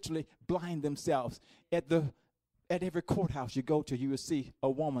they would literally blind themselves. At every courthouse you go to, you will see a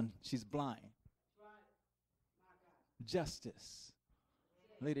woman, she's blind. Justice.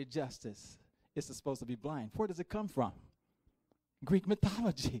 Lady Justice is supposed to be blind. Where does it come from? Greek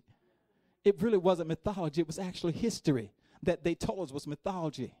mythology. It really wasn't mythology. It was actually history that they told us was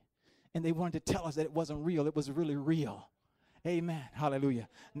mythology. And they wanted to tell us that it wasn't real. It was really real. Amen. Hallelujah.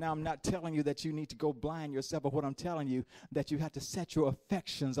 Now, I'm not telling you that you need to go blind yourself, but what I'm telling you, that you have to set your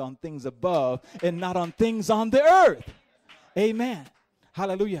affections on things above and not on things on the earth. Amen.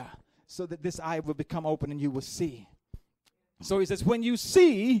 Hallelujah. So that this eye will become open and you will see. So he says, when you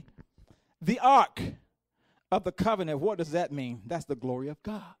see the ark of the covenant, what does that mean? That's the glory of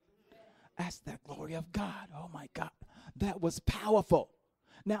God. That's the glory of God. Oh, my God. That was powerful.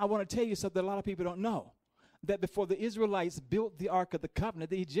 Now, I want to tell you something a lot of people don't know. That before the Israelites built the Ark of the Covenant,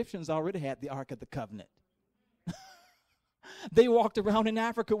 the Egyptians already had the Ark of the Covenant. They walked around in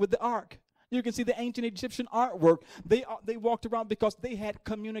Africa with the Ark. You can see the ancient Egyptian artwork. They walked around because they had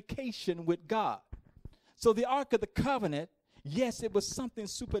communication with God. So the Ark of the Covenant, yes, it was something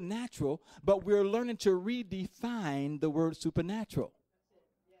supernatural, but we're learning to redefine the word supernatural.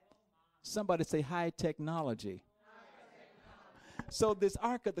 Somebody say high technology. So this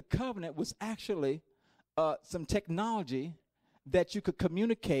Ark of the Covenant was actually some technology that you could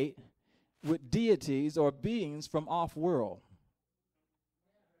communicate with deities or beings from off-world.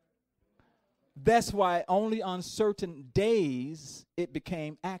 That's why only on certain days it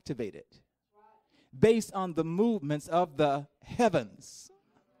became activated, based on the movements of the heavens.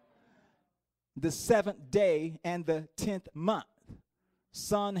 The 7th day and the 10th month,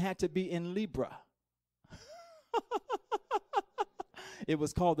 sun had to be in Libra. It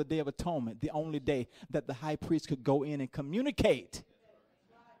was called the Day of Atonement, the only day that the high priest could go in and communicate.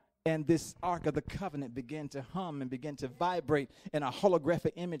 And this Ark of the Covenant began to hum and began to vibrate, and a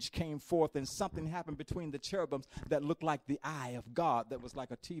holographic image came forth, and something happened between the cherubims that looked like the eye of God, that was like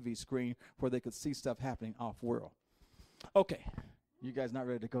a TV screen where they could see stuff happening off-world. Okay, you guys not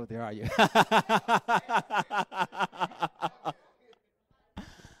ready to go there, are you?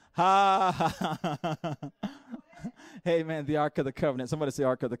 Hey, man, the Ark of the Covenant. Somebody say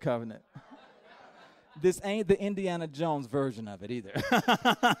Ark of the Covenant. This ain't the Indiana Jones version of it either.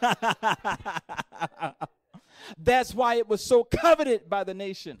 That's why it was so coveted by the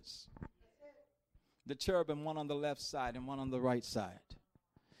nations. The cherubim, one on the left side and one on the right side.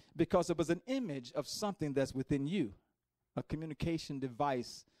 Because it was an image of something that's within you. A communication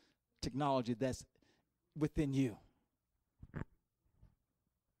device, technology that's within you.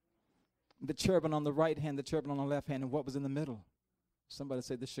 The cherubim on the right hand, the cherubim on the left hand, and what was in the middle? Somebody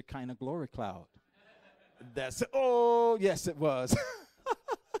say the Shekinah glory cloud. Oh, yes, it was.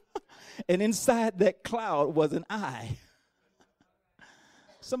 And inside that cloud was an eye.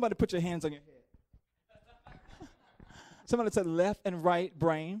 Somebody put your hands on your head. Somebody said left and right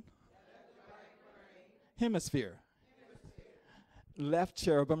brain. Hemisphere. Left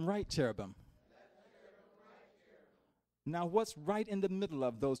cherubim, right cherubim. Now, what's right in the middle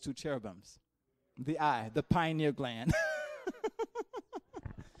of those two cherubims? The eye, the pineal gland.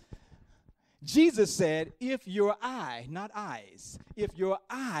 Jesus said, if your eye, not eyes, if your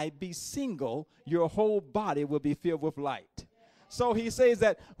eye be single, your whole body will be filled with light. So he says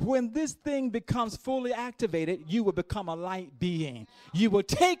that when this thing becomes fully activated, you will become a light being. You will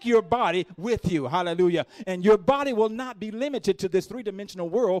take your body with you. Hallelujah. And your body will not be limited to this 3-dimensional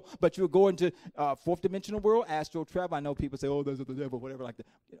world, but you'll go into 4th-dimensional world, astral travel. I know people say, oh, those are the devil, whatever like that.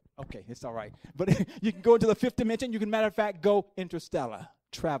 Okay, it's all right. But you can go into the 5th dimension. You can, matter of fact, go interstellar,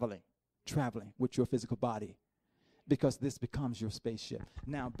 traveling with your physical body, because this becomes your spaceship.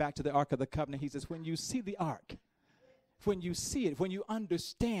 Now, back to the Ark of the Covenant. He says, when you see the Ark, when you see it, when you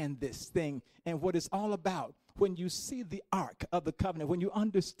understand this thing and what it's all about, when you see the Ark of the Covenant, when you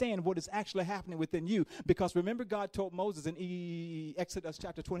understand what is actually happening within you, because remember God told Moses in Exodus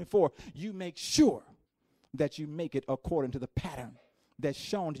chapter 24, you make sure that you make it according to the pattern that's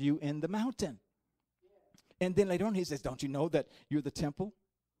shown to you in the mountain. And then later on he says, don't you know that you're the temple?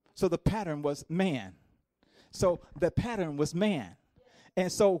 So the pattern was man. So the pattern was man. And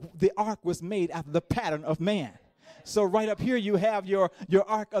so the ark was made after the pattern of man. So right up here you have your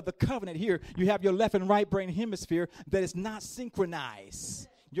Ark of the Covenant here. You have your left and right brain hemisphere that is not synchronized.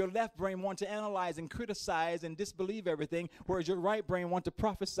 Your left brain wants to analyze and criticize and disbelieve everything, whereas your right brain wants to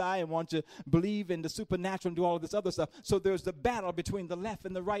prophesy and want to believe in the supernatural and do all of this other stuff. So there's the battle between the left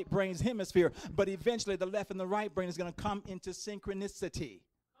and the right brain's hemisphere. But eventually the left and the right brain is going to come into synchronicity.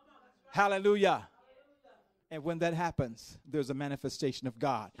 Hallelujah. And when that happens, there's a manifestation of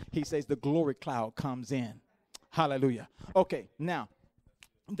God. He says the glory cloud comes in. Hallelujah. Okay, now,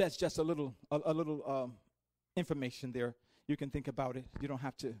 that's just a little information there. You can think about it. You don't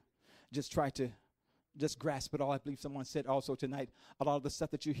have to just try to just grasp it all. I believe someone said also tonight, a lot of the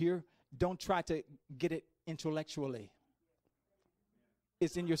stuff that you hear, don't try to get it intellectually.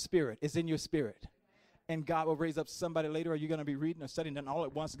 It's in your spirit. It's in your spirit. And God will raise up somebody later. Are you going to be reading or studying? And all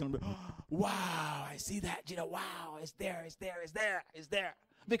at once it's going to be, oh, wow, I see that. You know, wow, it's there, it's there, it's there, it's there.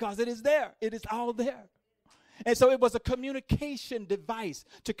 Because it is there. It is all there. And so it was a communication device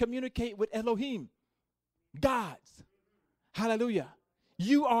to communicate with Elohim, God's. Hallelujah.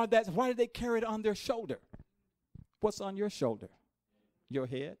 You are that. Why did they carry it on their shoulder? What's on your shoulder? Your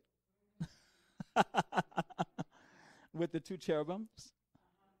head? With the two cherubims?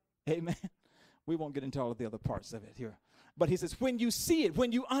 Amen. We won't get into all of the other parts of it here. But he says, when you see it,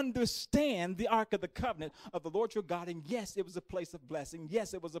 when you understand the Ark of the Covenant of the Lord your God, and yes, it was a place of blessing.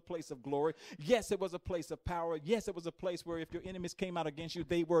 Yes, it was a place of glory. Yes, it was a place of power. Yes, it was a place where if your enemies came out against you,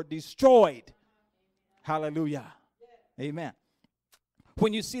 they were destroyed. Hallelujah. Amen.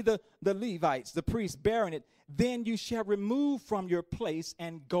 When you see the Levites, the priests bearing it, then you shall remove from your place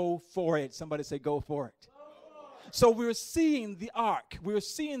and go for it. Somebody say, go for it. So we're seeing the ark. We're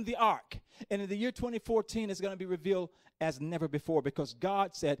seeing the ark. And in the year 2014, it's going to be revealed as never before, because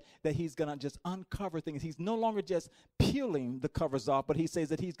God said that he's going to just uncover things. He's no longer just peeling the covers off, but he says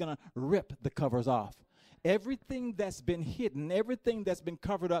that he's going to rip the covers off. Everything that's been hidden, everything that's been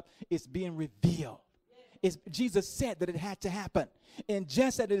covered up is being revealed. Jesus said that it had to happen. And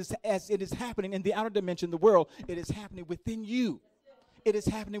just as it is happening in the outer dimension, the world, it is happening within you. It is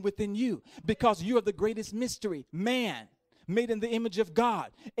happening within you because you are the greatest mystery, man, made in the image of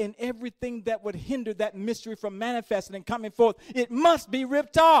God. And everything that would hinder that mystery from manifesting and coming forth, it must be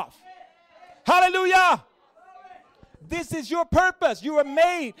ripped off. Hallelujah. This is your purpose. You are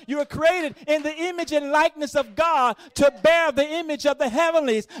made, you are created in the image and likeness of God to bear the image of the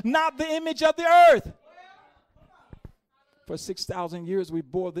heavenlies, not the image of the earth. For 6,000 years we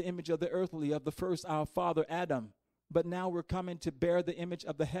bore the image of the earthly, of the first, our father Adam. But now we're coming to bear the image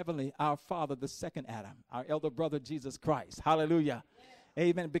of the heavenly, our Father, the second Adam, our elder brother, Jesus Christ. Hallelujah. Yeah.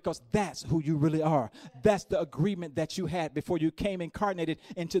 Amen. Because that's who you really are. That's the agreement that you had before you came incarnated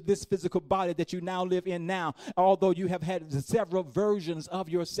into this physical body that you now live in now. Although you have had several versions of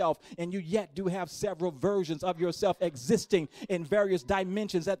yourself, and you yet do have several versions of yourself existing in various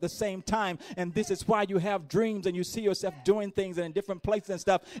dimensions at the same time. And this is why you have dreams and you see yourself doing things and in different places and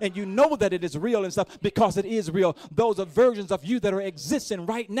stuff. And you know that it is real and stuff because it is real. Those are versions of you that are existing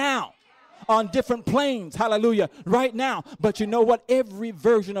right now on different planes. Hallelujah. Right now. But you know what? Every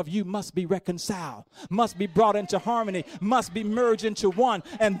version of you must be reconciled, must be brought into harmony, must be merged into one.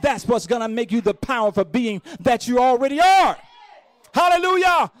 And that's what's going to make you the powerful being that you already are.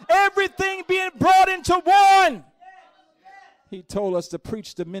 Hallelujah. Everything being brought into one. He told us to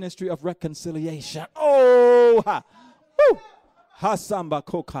preach the ministry of reconciliation. Oh, ha. Woo. Hasamba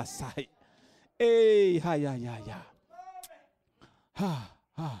kokasai. Eh, ha, ya, ya, ya. Ha,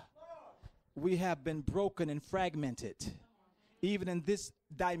 ha. We have been broken and fragmented. Even in this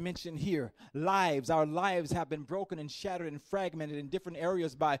dimension here, our lives have been broken and shattered and fragmented in different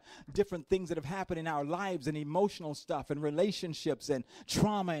areas by different things that have happened in our lives, and emotional stuff and relationships and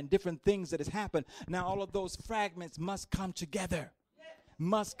trauma and different things that has happened. Now all of those fragments must come together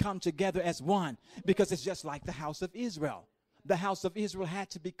as one, because it's just like the house of Israel. The house of Israel had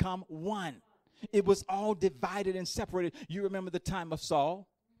to become one. It was all divided and separated. You remember the time of Saul?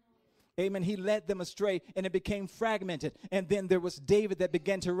 Amen. He led them astray and it became fragmented. And then there was David that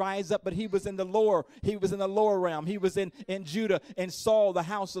began to rise up, but he was in the lower realm. He was in Judah, and Saul, the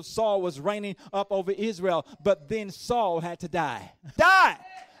house of Saul, was reigning up over Israel. But then Saul had to die.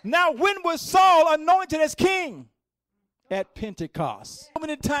 Now, when was Saul anointed as king? At Pentecost. How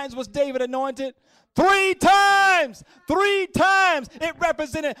many times was David anointed? 3 times. 3 times. It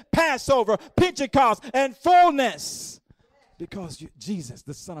represented Passover, Pentecost, and fullness. Because Jesus,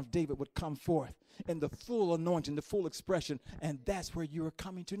 the son of David, would come forth in the full anointing, the full expression. And that's where you are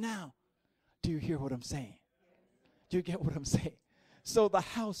coming to now. Do you hear what I'm saying? Do you get what I'm saying? So the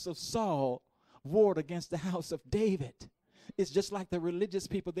house of Saul warred against the house of David. It's just like the religious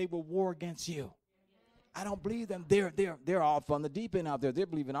people, they will war against you. I don't believe them. They're off on the deep end out there. They're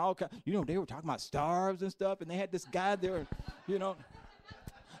believing all kinds. They were talking about stars and stuff. And they had this guy there,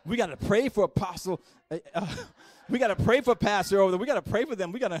 We got to pray for Apostle. We got to pray for Pastor over there. We got to pray for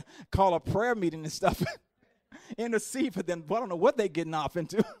them. We got to call a prayer meeting and stuff. Intercede for them. Well, I don't know what they're getting off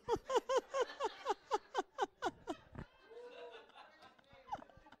into.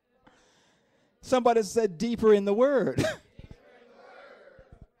 Somebody said deeper in the word.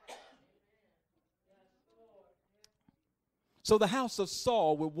 So the house of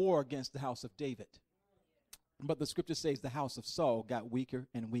Saul would war against the house of David. But the scripture says the house of Saul got weaker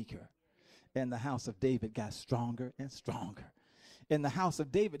and weaker. And the house of David got stronger and stronger. In the house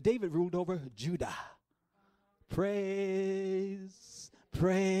of David, David ruled over Judah. Praise,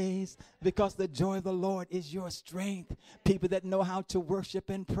 praise, because the joy of the Lord is your strength. People that know how to worship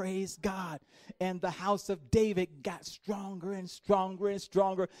and praise God. And the house of David got stronger and stronger and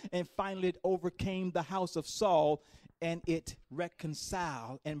stronger. And finally it overcame the house of Saul. And it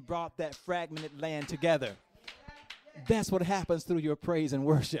reconciled and brought that fragmented land together. That's what happens through your praise and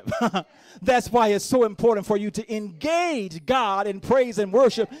worship. That's why it's so important for you to engage God in praise and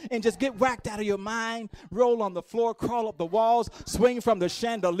worship and just get whacked out of your mind, roll on the floor, crawl up the walls, swing from the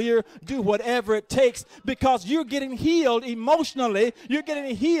chandelier, do whatever it takes, because you're getting healed emotionally. You're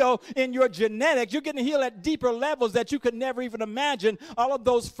getting healed in your genetics. You're getting healed at deeper levels that you could never even imagine. All of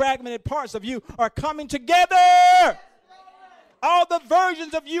those fragmented parts of you are coming together. All the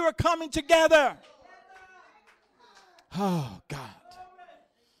versions of you are coming together. Oh, God.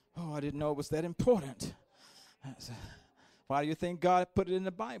 Oh, I didn't know it was that important. Why do you think God put it in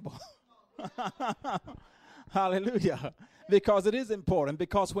the Bible? Hallelujah. Because it is important.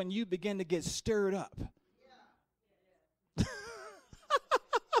 Because when you begin to get stirred up,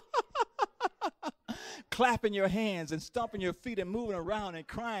 clapping your hands and stomping your feet and moving around and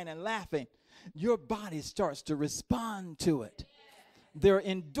crying and laughing, your body starts to respond to it. There are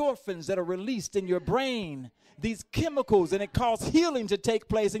endorphins that are released in your brain, these chemicals, and it causes healing to take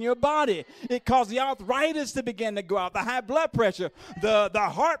place in your body. It causes the arthritis to begin to go out, the high blood pressure, the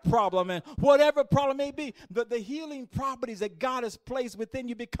heart problem, and whatever problem may be. The healing properties that God has placed within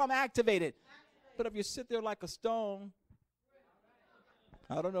you become activated. But if you sit there like a stone,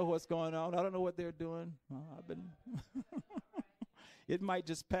 I don't know what's going on. I don't know what they're doing. It might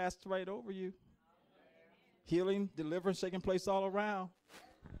just pass right over you. Healing, deliverance taking place all around.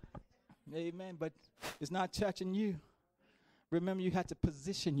 Amen. But it's not touching you. Remember, you have to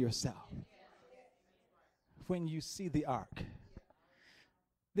position yourself. When you see the ark,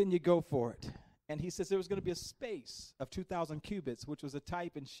 then you go for it. And he says there was going to be a space of 2,000 cubits, which was a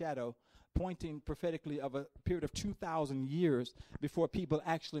type and shadow pointing prophetically of a period of 2,000 years before people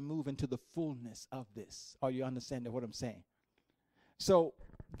actually move into the fullness of this. Are you understanding what I'm saying? So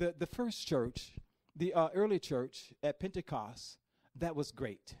the first church, the early church at Pentecost, that was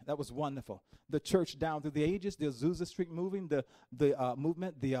great. That was wonderful. The church down through the ages, the Azusa Street movement, the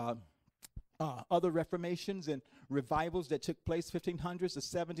other reformations and revivals that took place, 1500s, the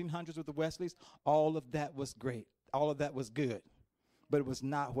 1700s with the Wesleys, all of that was great. All of that was good. But it was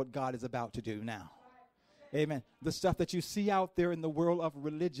not what God is about to do now. Amen. The stuff that you see out there in the world of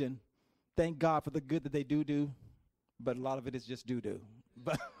religion, thank God for the good that they do, but a lot of it is just doo-doo.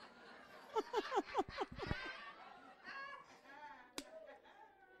 But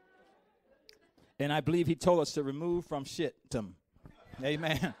and I believe he told us to remove from shit-tum.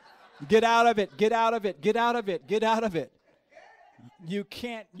 Amen. Get out of it. Get out of it. Get out of it. Get out of it. You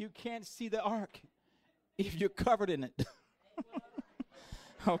can't see the ark if you're covered in it.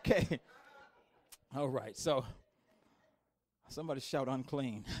 Okay. All right. So somebody shout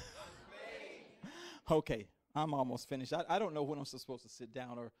unclean. Okay. I'm almost finished. I don't know when I'm supposed to sit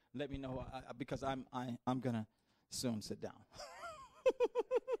down, or let me know because I'm going to soon sit down.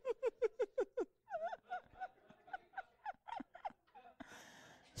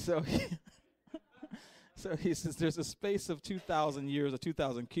 So he says there's a space of 2,000 years or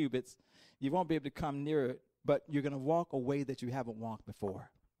 2,000 cubits. You won't be able to come near it, but you're going to walk a way that you haven't walked before.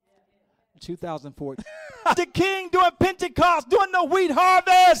 2004. The king doing Pentecost, doing the wheat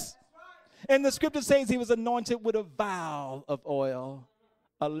harvest. And the scripture says he was anointed with a vial of oil,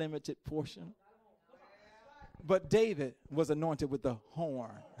 a limited portion. But David was anointed with the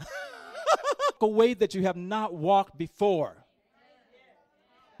horn. A way that you have not walked before.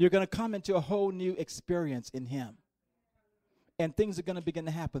 You're going to come into a whole new experience in him. And things are going to begin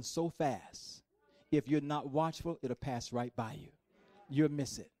to happen so fast. If you're not watchful, it'll pass right by you. You'll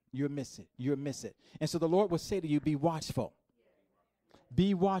miss it. You'll miss it. You'll miss it. And so the Lord will say to you, be watchful.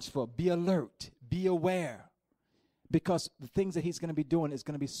 Be watchful. Be alert. Be aware. Because the things that he's going to be doing is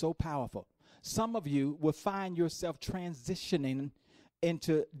going to be so powerful. Some of you will find yourself transitioning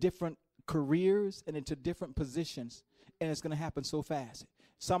into different careers and into different positions. And it's going to happen so fast.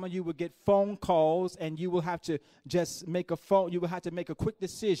 Some of you will get phone calls, and you will have to just make you will have to make a quick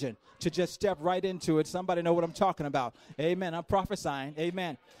decision to just step right into it. Somebody know what I'm talking about. Amen. I'm prophesying.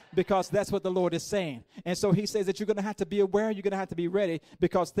 Amen. Because that's what the Lord is saying. And so he says that you're going to have to be aware. You're going to have to be ready,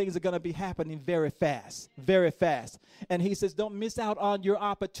 because things are going to be happening very fast, very fast. And he says, don't miss out on your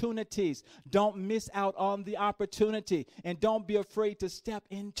opportunities. Don't miss out on the opportunity. And don't be afraid to step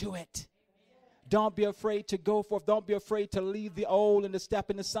into it. Don't be afraid to go forth. Don't be afraid to leave the old and to step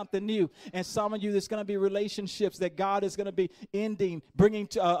into something new. And some of you, there's going to be relationships that God is going to be ending, bringing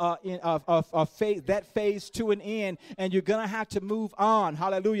to that phase to an end. And you're going to have to move on.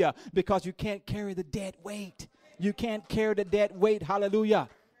 Hallelujah. Because you can't carry the dead weight. You can't carry the dead weight. Hallelujah.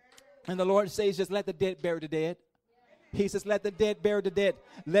 And the Lord says, just let the dead bury the dead. He says, let the dead bury the dead.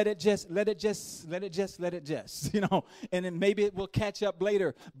 Let it just, you know, and then maybe it will catch up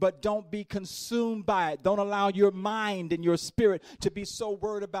later, but don't be consumed by it. Don't allow your mind and your spirit to be so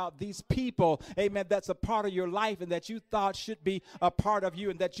worried about these people, amen, that's a part of your life and that you thought should be a part of you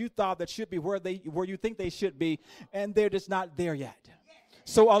and that you thought that should be where you think they should be, and they're just not there yet.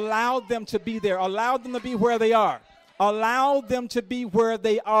 So allow them to be there. Allow them to be where they are. Allow them to be where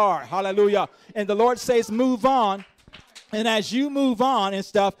they are. Hallelujah. And the Lord says, move on. And as you move on and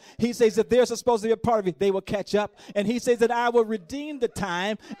stuff, he says that they're supposed to be a part of it. They will catch up. And he says that I will redeem the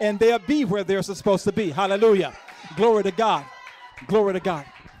time and they'll be where they're supposed to be. Hallelujah. Glory to God. Glory to God.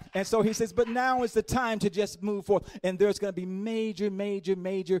 And so he says, but now is the time to just move forth. And there's going to be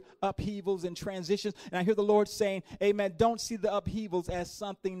major upheavals and transitions. And I hear the Lord saying, amen, don't see the upheavals as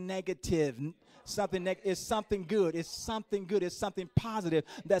something negative. It's something good. It's something good. It's something positive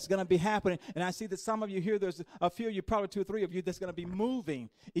that's going to be happening. And I see that some of you here, there's a few of you, probably 2 or 3 of you, that's going to be moving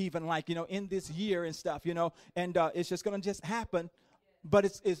even like, you know, in this year and stuff, you know, and it's just going to just happen. But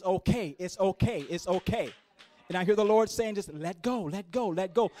it's okay. It's okay. It's okay. And I hear the Lord saying, just let go,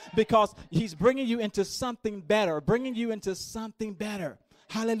 because he's bringing you into something better,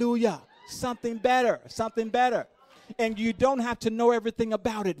 Hallelujah. Something better. And you don't have to know everything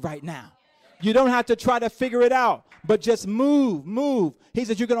about it right now. You don't have to try to figure it out, but just move. He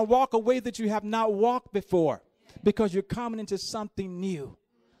says you're going to walk a way that you have not walked before because you're coming into something new.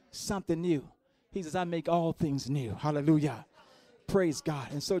 He says, I make all things new. Hallelujah. Praise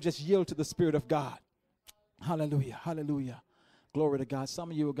God. And so just yield to the Spirit of God. Hallelujah. Glory to God.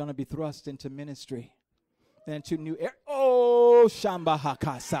 Some of you are going to be thrust into ministry and to new areas. Oh, Shamba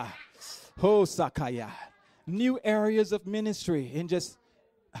Hakasa. Ho Sakaya. New areas of ministry and just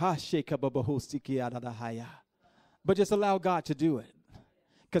but just allow God to do it,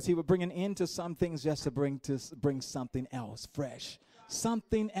 because he will bring an end to some things just to bring something else fresh,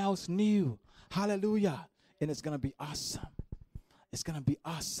 something else new. Hallelujah. And it's going to be awesome. It's going to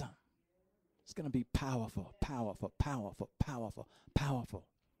be powerful.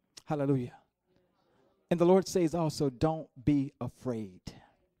 Hallelujah. And the Lord says also, don't be afraid.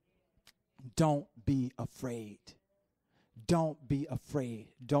 Don't be afraid. Don't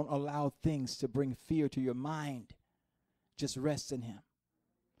allow things to bring fear to your mind. Just rest in him.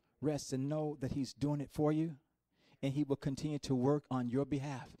 Rest and know that he's doing it for you, and he will continue to work on your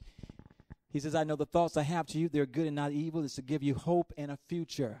behalf. He says, I know the thoughts I have to you, they're good and not evil. It's to give you hope and a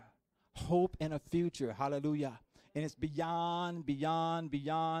future. Hallelujah. And it's beyond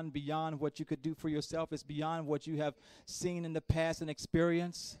what you could do for yourself. It's beyond what you have seen in the past and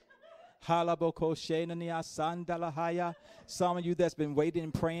experienced. Some of you that's been waiting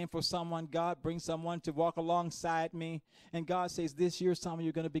and praying for someone, God, bring someone to walk alongside me. And God says this year, some of you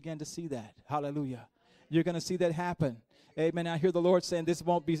are going to begin to see that. Hallelujah. You're going to see that happen. Amen. I hear the Lord saying this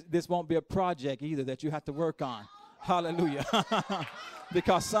won't be a project either that you have to work on. Hallelujah.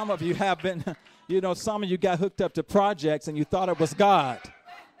 Because some of you have been, some of you got hooked up to projects and you thought it was God.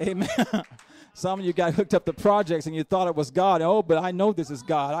 Amen. Some of you got hooked up to projects and you thought it was God. Oh, but I know this is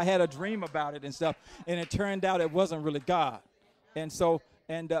God. I had a dream about it and stuff, and it turned out it wasn't really God. And so,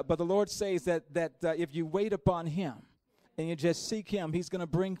 but the Lord says that if you wait upon him and you just seek him, he's going to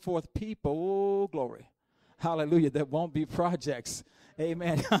bring forth people, oh, glory, hallelujah, that won't be projects.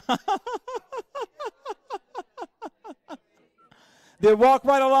 Amen. They walk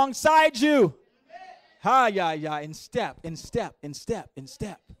right alongside you. In step.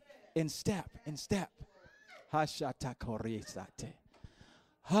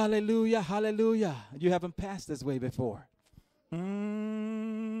 Hallelujah. You haven't passed this way before. I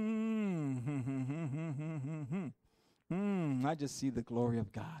just see the glory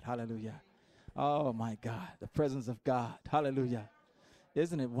of God. Hallelujah. Oh, my God. The presence of God. Hallelujah.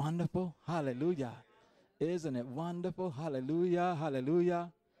 Isn't it wonderful? Hallelujah. Isn't it wonderful?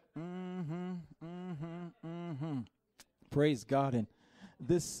 Hallelujah. Praise God. And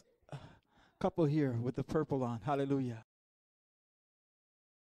this couple here with the purple on. Hallelujah.